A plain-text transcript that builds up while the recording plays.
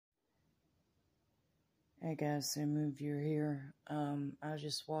Hey guys, so move you're here. I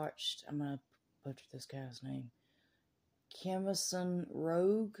just watched, I'm gonna butcher this guy's name. Kimson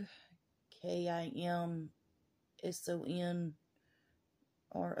Rogue, Kimsonrouge.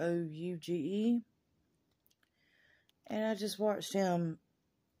 And I just watched him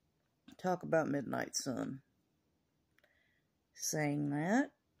talk about Midnight Sun. Saying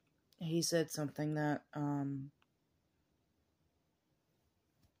that, he said something that,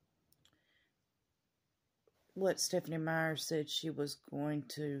 what Stephanie Meyer said she was going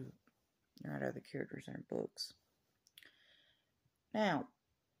to write other characters in her books. Now,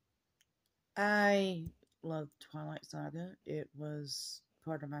 I love Twilight Saga. It was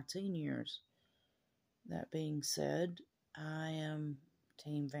part of my teen years. That being said, I am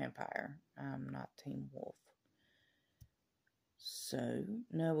Team Vampire. I'm not Team Wolf. So,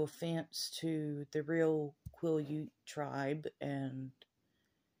 no offense to the real Quileute tribe and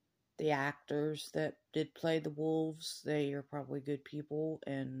the actors that did play the wolves. They are probably good people,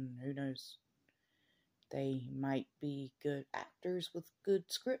 and who knows, they might be good actors with good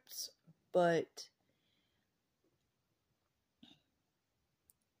scripts, but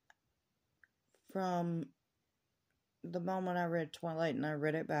from the moment I read Twilight, and I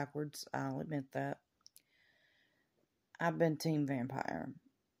read it backwards, I'll admit that, I've been Team Vampire.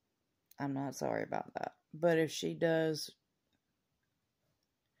 I'm not sorry about that. But if she does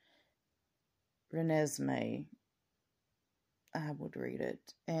Renesmee, I would read it.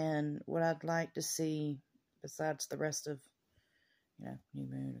 And what I'd like to see, besides the rest of, New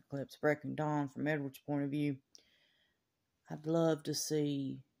Moon, Eclipse, Breaking Dawn, from Edward's point of view, I'd love to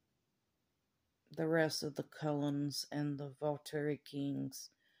see the rest of the Cullens and the Volturi Kings'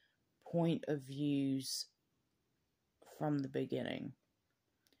 point of views from the beginning.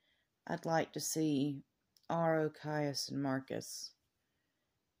 I'd like to see Aro, Caius, and Marcus,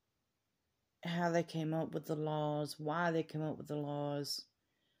 how they came up with the laws, why they came up with the laws.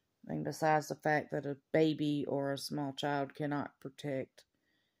 I mean, besides the fact that a baby or a small child cannot protect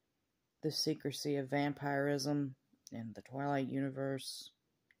the secrecy of vampirism in the Twilight universe.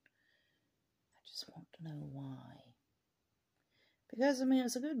 I just want to know why. Because, I mean,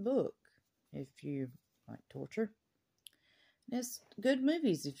 it's a good book if you like torture. And it's good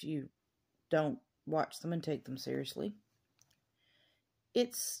movies if you don't watch them and take them seriously.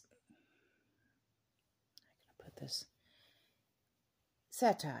 It's, how can I put this?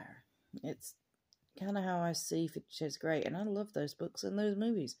 Satire. It's kind of how I see Fifty Shades Grey, and I love those books and those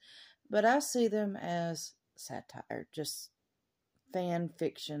movies. But I see them as satire, just fan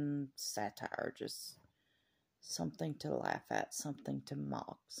fiction satire, just something to laugh at, something to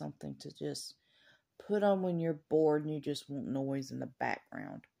mock, something to just put on when you're bored and you just want noise in the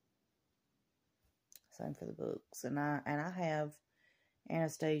background. Same for the books. And I have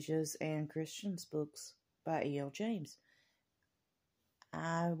Anastasia's and Christian's books by E.L. James.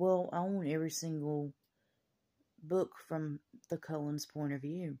 I will own every single book from the Cullens' point of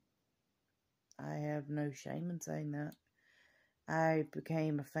view. I have no shame in saying that. I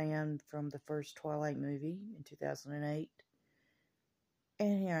became a fan from the first Twilight movie in 2008.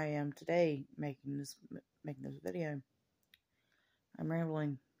 And here I am today making this video. I'm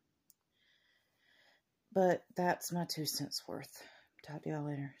rambling. But that's my 2 cents worth. Talk to y'all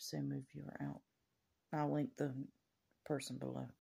later. So move you are out. I'll link the person below.